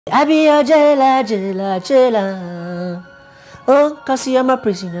I be your jailer, jailer, jailer. Oh, cause you're my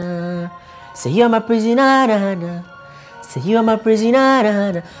prisoner. Say you're my prisoner, na, na. Say you're my prisoner,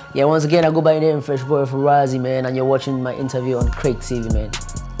 na, na. Yeah, once again, I go by the name Fresh Boy Fawazzy, man, and you're watching my interview on Craig TV, man.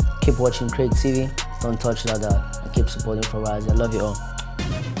 Keep watching Craig TV. Don't touch that. I keep supporting Fawazzy. I love you all.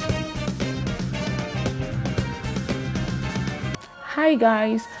 Hi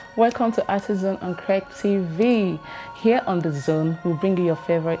guys, welcome to Artisan on Craig TV. Here on the Zone, we bring you your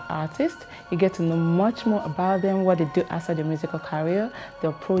favorite artist. You get to know much more about them, what they do after their musical career,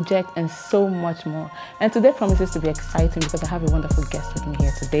 their project, and so much more. And today promises to be exciting because I have a wonderful guest with me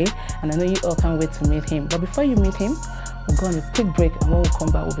here today, and I know you all can't wait to meet him. But before you meet him, we'll go on a quick break, and when we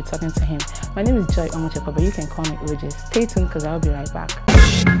come back, we'll be talking to him. My name is Joy Omochepa, but you can call me OJ. Stay tuned because I'll be right back.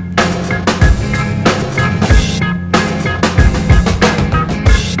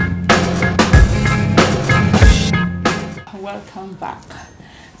 Welcome back.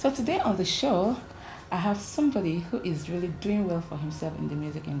 So today on the show, I have somebody who is really doing well for himself in the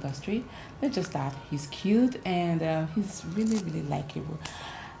music industry. Not just that, he's cute and he's really likable.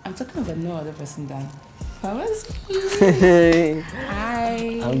 I'm talking about no other person than Fawazzy.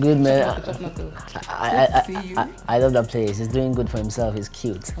 Hi. I'm good, man. I love that place. He's doing good for himself. He's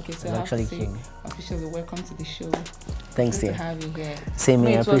cute. Okay, so he's actually cute. Officially, welcome to the show. Thanks, to have you here. Same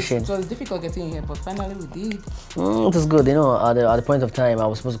here. I appreciate it. It was difficult getting you here, but finally we did. It was good. You know, at the point of time, I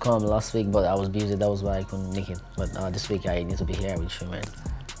was supposed to come last week, but I was busy. That was why I couldn't make it. But this week, I need to be here with you, man.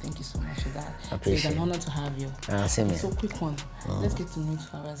 Thank you so much for that. Appreciate It's an honor to have you. Same here. So quick one. Let's get to meet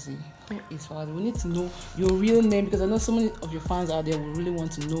Fawazzy. Who is Fawazzy? We need to know your real name because I know so many of your fans out there will really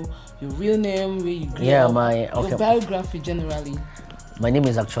want to know your real name, where you grew up, your biography generally. My name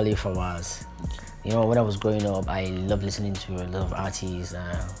is actually Fawaz. You know, when I was growing up, I loved listening to a lot of artists.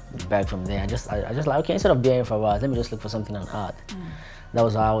 Back from there, I just like, okay, instead of being Fawaz, let me just look for something on art. That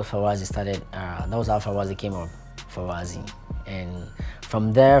was how Fawazzy started. That was how Fawazzy came up, Fawazzy. And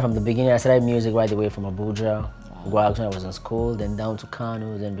from there, from the beginning, I started music right away from Abuja. When I was in school, then down to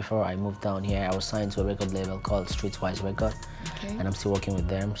Kano. Then before I moved down here, I was signed to a record label called Streetwise Record, and I'm still working with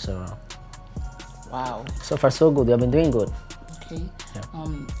them. So, wow. So far, so good. They've been doing good. Okay.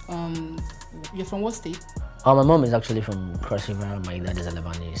 Yeah. You're from what state? My mom is actually from Cross River. My dad is a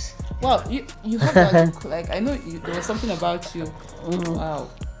Lebanese. Wow, you have that look. Like I know there was something about you. Wow,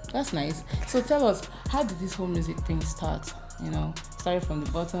 that's nice. So tell us, how did this whole music thing start? You know, started from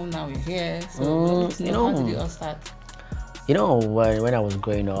the bottom, now we're here. So how did it all start? You know, when I was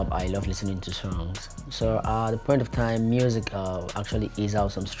growing up, I loved listening to songs. So at the point of time, music actually ease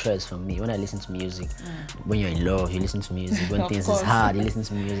out some stress from me. When I listen to music, when you're in love, you listen to music. When things is hard, you listen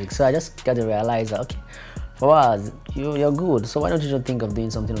to music. So I just got to realize that, okay, Fawaz, you're good. So why don't you just think of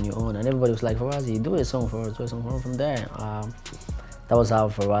doing something on your own? And everybody was like, Fawaz, you do a song for us, do a song for us. From there. That was how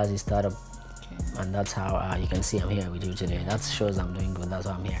Fawaz started. And that's how you can see I'm here with you today. That shows I'm doing good. That's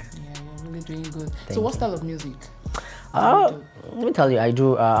why I'm here. Yeah, you're really doing good. So what style of music? Let me tell you, I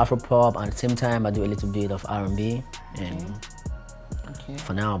do Afro pop, and at the same time I do a little bit of R&B. And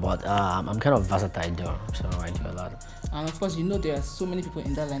for now, but I'm kind of versatile though, so I do a lot. And of course, you know there are so many people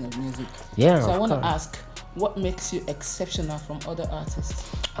in that line of music. Yeah. So I want to ask, what makes you exceptional from other artists?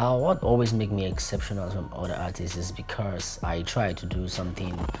 What always makes me exceptional from other artists is because I try to do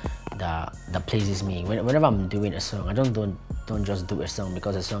something that pleases me. Whenever I'm doing a song, I don't just do a song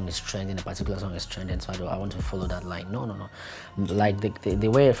because a song is trending, a particular song is trending, so I want to follow that line. No. Like the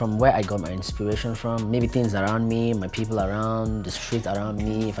way from where I got my inspiration from, maybe things around me, my people around, the streets around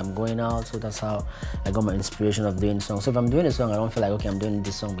me, if I'm going out. So that's how I got my inspiration of doing songs. So if I'm doing a song, I don't feel like, okay, I'm doing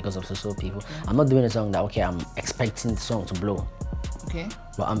this song because of so people. I'm not doing a song that, okay, I'm expecting the song to blow. Okay.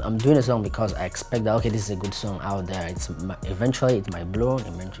 But I'm doing a song because I expect that, okay, this is a good song out there. Eventually it might blow,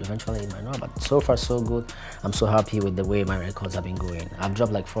 eventually it might not. But so far so good. I'm so happy with the way my records have been going. I've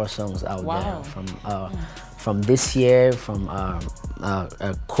dropped like 4 songs out there from this year, from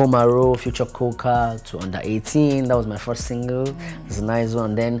Komaro, Future Coca to Under 18. That was my first single. It's a nice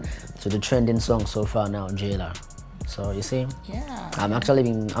one. Then to the trending song so far now, Jailer. So you see, I'm actually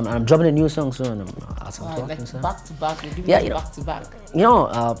I'm dropping a new song soon. Back to back, back to back. You know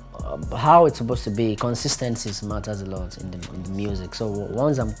how it's supposed to be. Consistency matters a lot in the music. So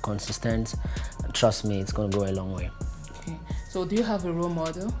once I'm consistent, trust me, it's gonna go a long way. Okay. So do you have a role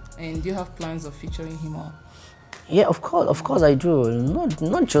model, and do you have plans of featuring him on? Yeah, of course I do.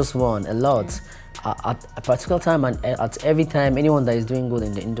 Not just one, a lot. At a particular time and at every time, anyone that is doing good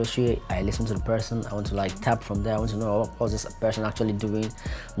in the industry, I listen to the person. I want to like tap from there. I want to know what this person actually doing,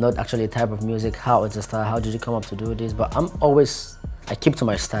 not actually a type of music, how it's a style, how did you come up to do this. But I keep to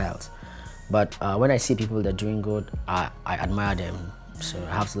my styles. But when I see people that are doing good, I admire them. So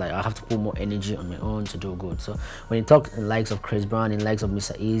I have to put more energy on my own to do good. So when you talk in likes of Chris Brown, in likes of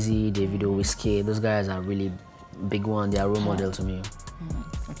Mr. Easy, Davido, Whiskey, those guys are really big one. They are role model to me.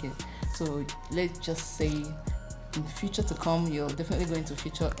 Okay, so let's just say in future to come, you're definitely going to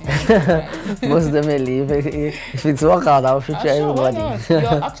feature Most definitely. If it's work out, I'll feature everybody.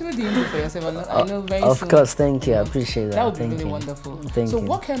 You're actually doing it for yourself. I know very Of soon. course, thank you. I appreciate that. That would be thank really you. wonderful. Thank you.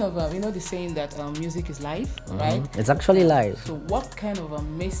 What kind of, the saying that music is life, right? It's actually live. So what kind of a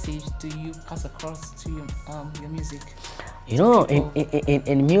message do you pass across to your music? You know,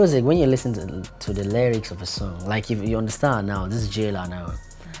 in music, when you listen to the lyrics of a song, like if you understand now, this is jailer now.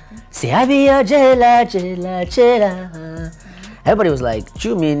 Say, I be a jailer, jailer, jailer. Everybody was like, do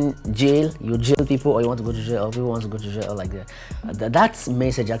you mean jail? You jail people, or you want to go to jail, or people want to go to jail, or like that. That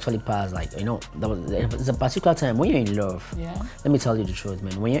message actually passed, like, you know, there's a particular time when you're in love. Yeah. Let me tell you the truth,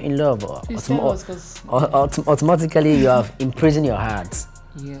 man. When you're in love, automatically you have imprisoned your heart.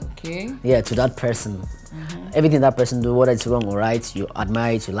 Yeah, okay. Yeah, to that person. Everything that person do, whether it's wrong or right, you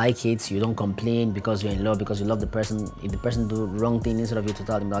admire it, you like it, you don't complain because you're in love, because you love the person. If the person do wrong thing, instead of you to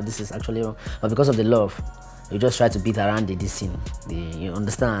tell them that this is actually wrong, but because of the love, you just try to beat around the scene. You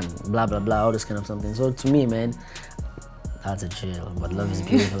understand, blah blah blah, all this kind of something. So to me, man, that's a jail, but love is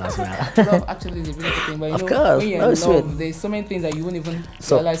beautiful as well. Love actually is a beautiful thing, but you of know, course, when you're in love, there's so many things that you won't even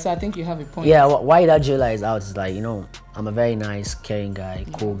realize. So I think you have a point. Yeah, why that jailer is out is like, you know, I'm a very nice, caring guy,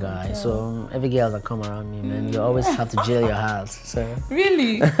 cool guy. Yeah. So every girl that come around me, man, you always have to jail your heart. So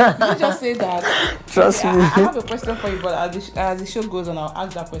really, you just say that. Trust me. I have a question for you, but as the show goes on, I'll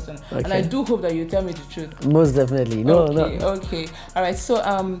ask that question, and I do hope that you tell me the truth. Most definitely. Okay. All right.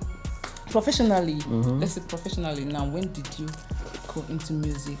 So professionally, let's say professionally now, when did you go into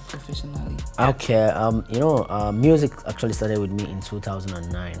music professionally? Okay, you know, music actually started with me in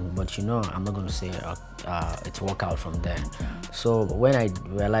 2009, but you know, I'm not going to say it worked out from there. Okay. So when I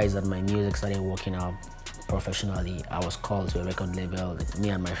realized that my music started working out professionally, I was called to a record label.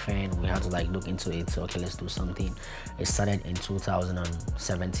 Me and my friend, we had to like look into it. So okay, let's do something. It started in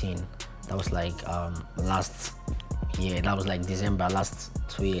 2017. That was like last year. That was like December, last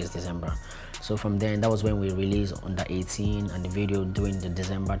 2 years, December. So from then, that was when we released Under 18 and the video during the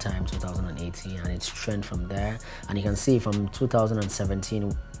December time, 2018, and it's trend from there. And you can see from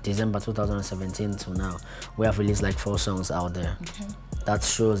 2017, December 2017 to now, we have released like 4 songs out there. Okay. That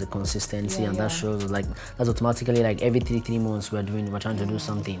shows the consistency, and that shows like that's automatically like every three months we're trying to do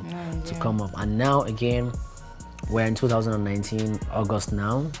something to come up. And now again, we're in 2019 August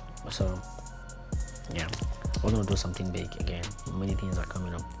now, so yeah, we're gonna do something big again. Many things are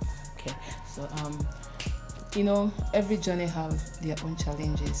coming up. Okay, so you know, every journey have their own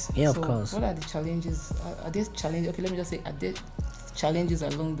challenges. Yeah, so of course. What are the challenges? Are there challenges? Okay, let me just say, are there challenges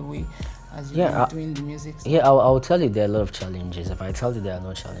along the way as you're doing the music? Yeah, I'll tell you there are a lot of challenges. If I tell you there are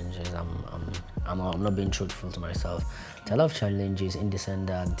no challenges, I'm not being truthful to myself. There are a lot of challenges in the sense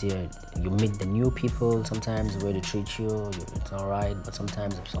that you meet the new people. Sometimes the way they treat you, it's all right, but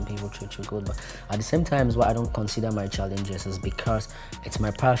sometimes some people treat you good. But at the same time, why I don't consider my challenges is because it's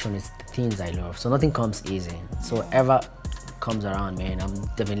my passion, it's the things I love. So nothing comes easy. So whatever comes around, man, I'm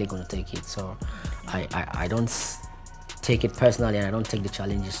definitely going to take it. So I don't take it personally, and I don't take the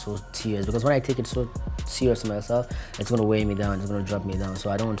challenges so serious, because when I take it so serious myself, it's going to weigh me down, it's going to drop me down. So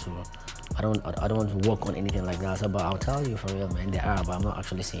I don't want to work on anything like that. So, but I'll tell you for real, man, there are, but I'm not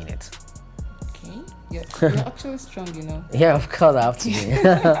actually seeing it. Okay, you're actually strong, you know. Yeah, of course I have to be.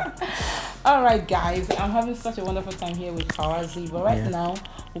 All right, guys, I'm having such a wonderful time here with Fawazzy, but right now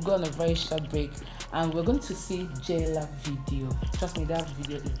we'll go on a very short break, and we're going to see Jailer video. Trust me, that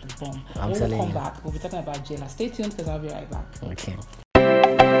video is the bomb. When we come back, we'll be talking about Jailer. Stay tuned, because I'll be right back. Okay.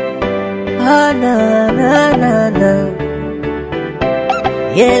 Ah, na na na na.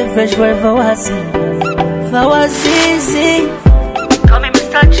 Yeah, fresh boy Fawazzy, see. Call me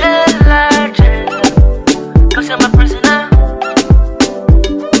Mr. Jailer, Jailer, 'cause I'm a prisoner.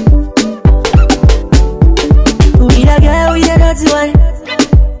 We the girl, we the dirty one.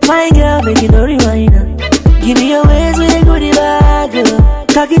 My girl, make it no rewind. Give me your ways with a goodie bag, girl.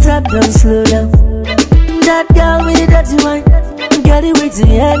 Cock it up, don't slow down. That girl with the dirty one, get it with the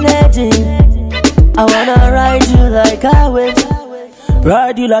energy. I wanna ride you like a wave.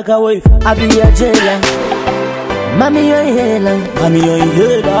 Ride you like a wave, I be your jailer. Mommy, you're a healer. Mommy, you're a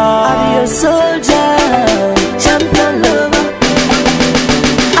healer. I be your soldier, champion lover.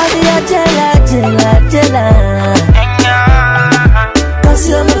 I be your jailer, jailer. 'Cause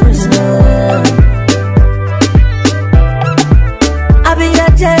you're my prisoner. I be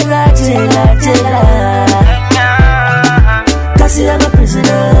your jailer, jailer. 'Cause you're my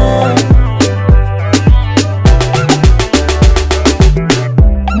prisoner.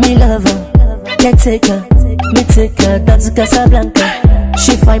 me take her down to Casablanca.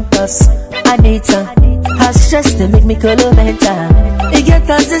 She fine plus, Anita. Her stress they make me colomenta. It get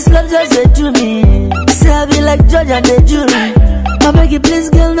us this love just they do me. Say I be like judge and the jury. I beg you please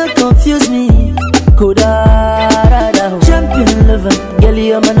girl, not confuse me. Koda, champion lover, girl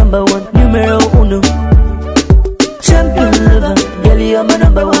you're my number one, numero uno. Champion lover, girl you're my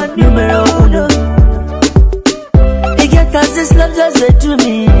number one, numero uno. It get us this love just they do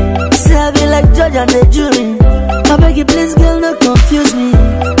me. Say I be like judge and the jury. I beg you please girl, not confuse me.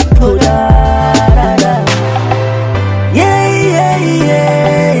 Koda, yeah.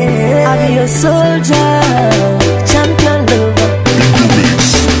 I'll be your soldier, champion lover.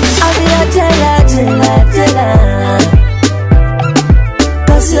 I'll be a jailer,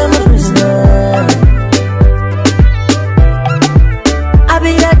 cause you're my prisoner. I'll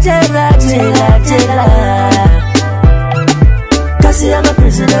be a jailer, cause you're my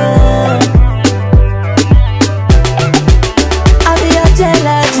prisoner. I'll be a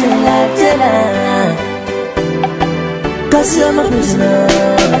jailer, cause you're my prisoner.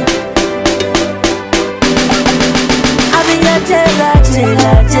 I'll be a jailer,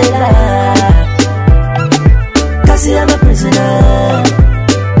 cause you're my prisoner.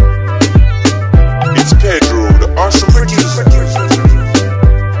 It's Pedro, the awesome producer.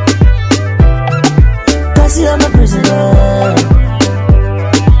 Cause you're my prisoner.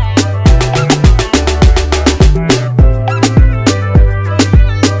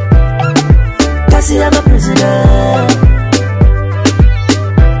 Cause you're my prisoner.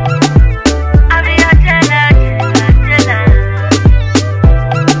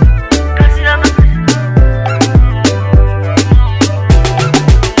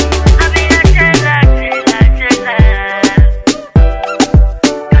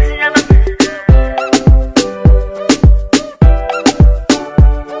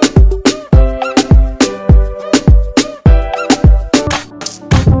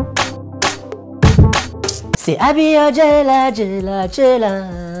 Say I be a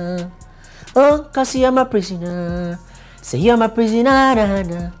jailer. Oh, cause you're my prisoner. Say you're my prisoner,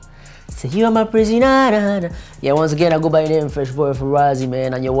 nah. Say you're my prisoner, nah. Yeah, once again I go by the name Fresh Boy Fawazzy,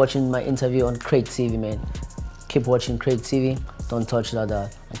 man, and you're watching my interview on Craig TV, man. Keep watching Craig TV, don't touch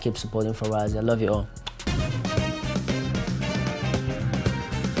that, and keep supporting Fawazzy. I love you all.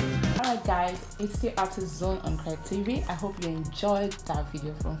 Alright guys, it's the Artist Zone on Craig TV. I hope you enjoyed that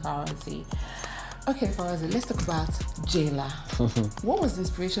video from Fawazzy. Okay, Fawazzy, let's talk about Jailer. What was the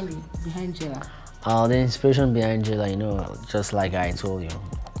inspiration behind Jailer? The inspiration behind Jailer, you know, just like I told you,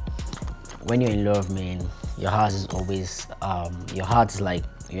 when you're in love, man, your heart is always, your heart is like,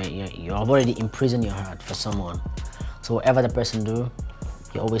 you have already imprisoned your heart for someone. So whatever the person do,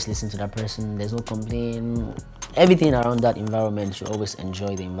 you always listen to that person, there's no complaint. Everything around that environment, you always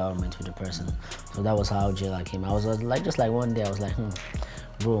enjoy the environment with the person. So that was how Jailer came. I was like, just like one day, I was like,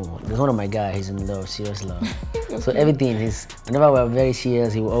 bro, there's one of my guys, he's in love, serious love. So everything is, whenever we're very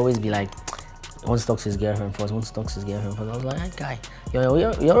serious, he will always be like, wants to talk to his girlfriend first, wants to talk to his girlfriend first. I was like, hey, guy, you're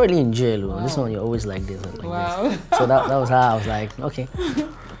already in jail. Wow. This one, you're always like this. Like wow. This. So that was how I was like, okay.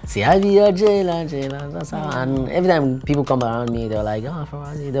 See, I be a jailer. That's how. And every time people come around me, they're like, oh,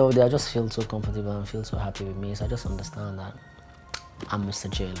 Fawazzy, they just feel so comfortable and feel so happy with me. So I just understand that I'm Mr.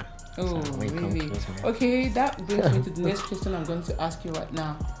 Jailer. Oh, so really? Okay, that brings me to the next question I'm going to ask you right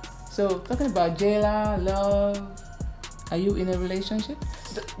now. So, talking about Jailer, love, are you in a relationship?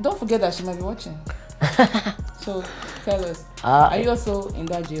 Don't forget that she might be watching. So, tell us, are you also in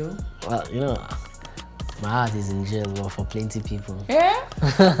that jail? Well, you know, my heart is in jail for plenty people. Yeah?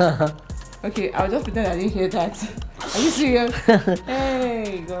 Okay, I'll just pretend I didn't hear that. Are you serious?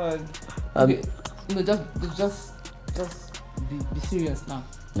 Hey, God. Okay, no, just be serious now.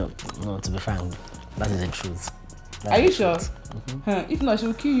 No, to be frank, that is the truth. Are you sure? If not,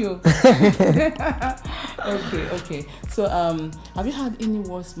 she'll kill you. Okay. So, have you had any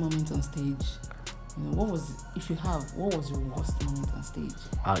worst moment on stage? You know, what was your worst moment on stage?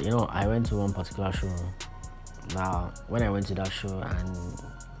 You know, I went to one particular show. Now, when I went to that show, and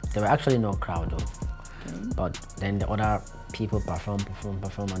there were actually no crowd though. Okay. But then the other people perform,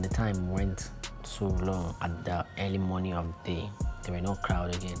 and the time went so long at the early morning of the day. There were no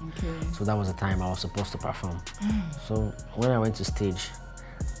crowd again. Okay. So that was the time I was supposed to perform. So when I went to stage,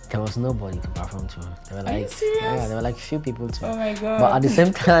 there was nobody to perform to. They were like, yeah, there were like few people too. Oh my God. But at the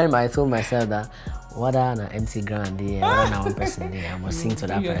same time, I told myself that what an empty ground there, what an one person there, I must sing to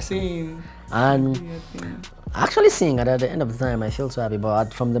that person. And I actually sing, and at the end of the time, I feel so happy.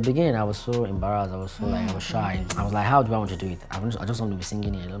 But from the beginning, I was so embarrassed. I was so I was shy. I was like, how do I want to do it? I just want to be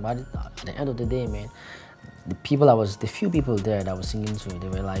singing here. But at the end of the day, man, the few people there that I was singing to, they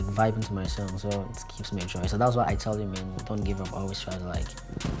were like vibing to my song, so it keeps me joy. So that's why I tell you, man, don't give up. Always try to like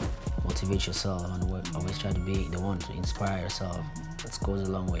motivate yourself and always try to be the one to inspire yourself. That goes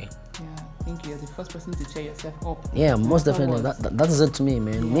a long way. Yeah, I think you're the first person to cheer yourself up. Yeah, most definitely. That is it to me,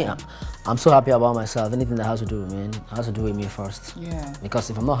 man. Yeah. Me, I'm so happy about myself. Anything that has to do, man, has to do with me first. Yeah. Because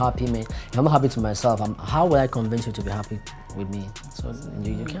if I'm not happy, man, if I'm not happy to myself, how will I convince you to be happy with me? So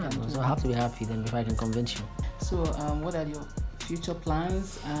you can't. So I have to be happy then before I can convince you. So what are your future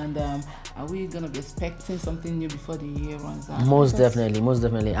plans, and are we gonna be expecting something new before the year runs out? Most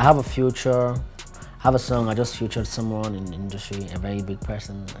definitely. I have a future. I have a song. I just featured someone in the industry, a very big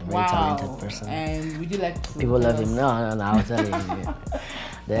person, a very talented person. And would you like to people love him? No, I'll tell you.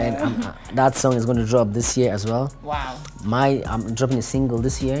 Then that song is going to drop this year as well. Wow. I'm dropping a single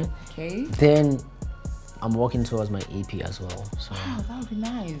this year. Okay. Then I'm working towards my EP as well. So wow, that would be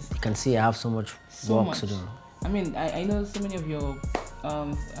nice. you can see I have so much work to do. I mean, I know so many of your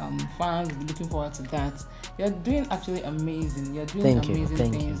fans will be looking forward to that. You're doing actually amazing. You're doing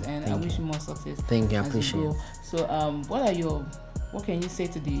amazing things, and I wish you more success. Thank you, I appreciate it. So, what can you say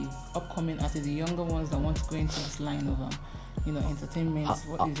to the upcoming artists, the younger ones that want to go into this line of, entertainment?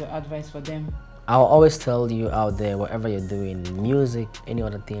 What is your advice for them? I'll always tell you out there, whatever you're doing, music, any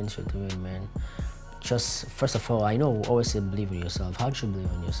other things you're doing, man. Just first of all, I know always say believe in yourself. How do you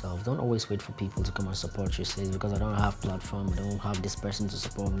believe in yourself? Don't always wait for people to come and support you. Say because I don't have platform, I don't have this person to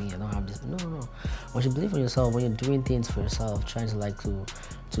support me, I don't have this. No. Once you believe in yourself, when you're doing things for yourself, trying to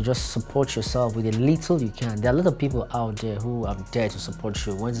just support yourself with the little you can. There are a lot of people out there who are there to support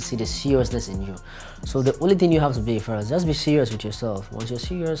you, want to see the seriousness in you. So the only thing you have to be first, just be serious with yourself. Once you're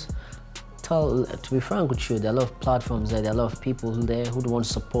serious, to be frank with you, there are a lot of platforms there are a lot of people who want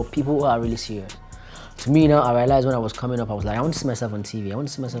to support people who are really serious. To me now, I realized when I was coming up, I was like, I want to see myself on TV. I want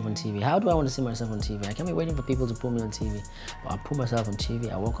to see myself on TV. How do I want to see myself on TV? I can't be waiting for people to put me on TV. But I put myself on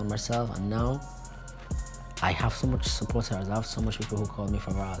TV, I work on myself, and now I have so much supporters. I have so much people who call me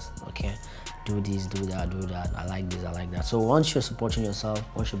Fawazzy. Okay, do this, do that. I like this, I like that. So once you're supporting yourself,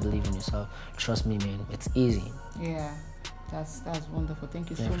 once you believe in yourself, trust me, man, it's easy. Yeah. That's wonderful. Thank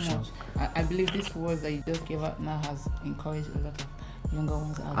you so much. Sure. I believe this words that you just gave out now has encouraged a lot of younger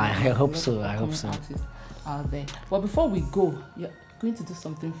ones out there. I hope so. Artists out there. But before we go, you're going to do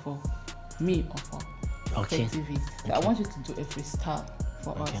something for me or for TV. So I want you to do a freestyle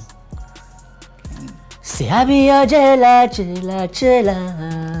for us. Say I be your jailer,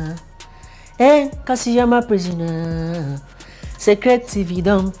 cause you're my prisoner. Secret TV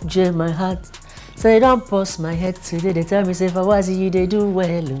don't jail my heart. Say don't bust my head today. They tell me say Fawazzy you they do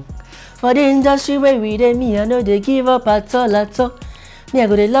well. For the industry where we dey, me I know they give up at all. Me I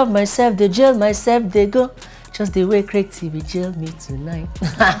go they love myself, they jail myself, they go. Just the way Craig TV jail me tonight. Oh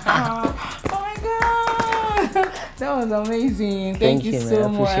my God, that was amazing. Thank you so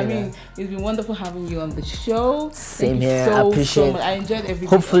much. I mean, it's been wonderful having you on the show. Same here. I appreciate it. I enjoyed everything.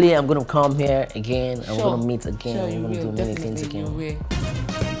 Hopefully, I'm gonna come here again. I'm gonna meet again. I'm gonna do many things again.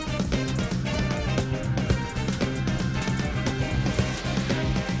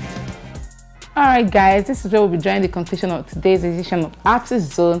 Alright guys, this is where we'll be drawing the conclusion of today's edition of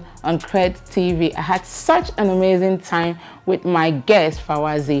Artist Zone on Cred TV. I had such an amazing time with my guest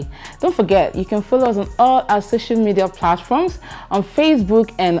Fawazzy. Don't forget, you can follow us on all our social media platforms, on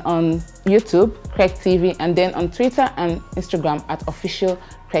Facebook and on YouTube, Cred TV, and then on Twitter and Instagram at official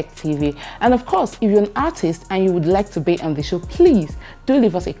Cred TV. And of course, if you're an artist and you would like to be on the show, please do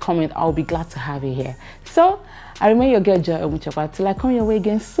leave us a comment. I'll be glad to have you here. So, I remain your girl Joy Omuchakwa till I come your way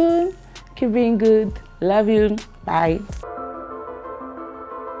again soon. Keep being good. Love you. Bye.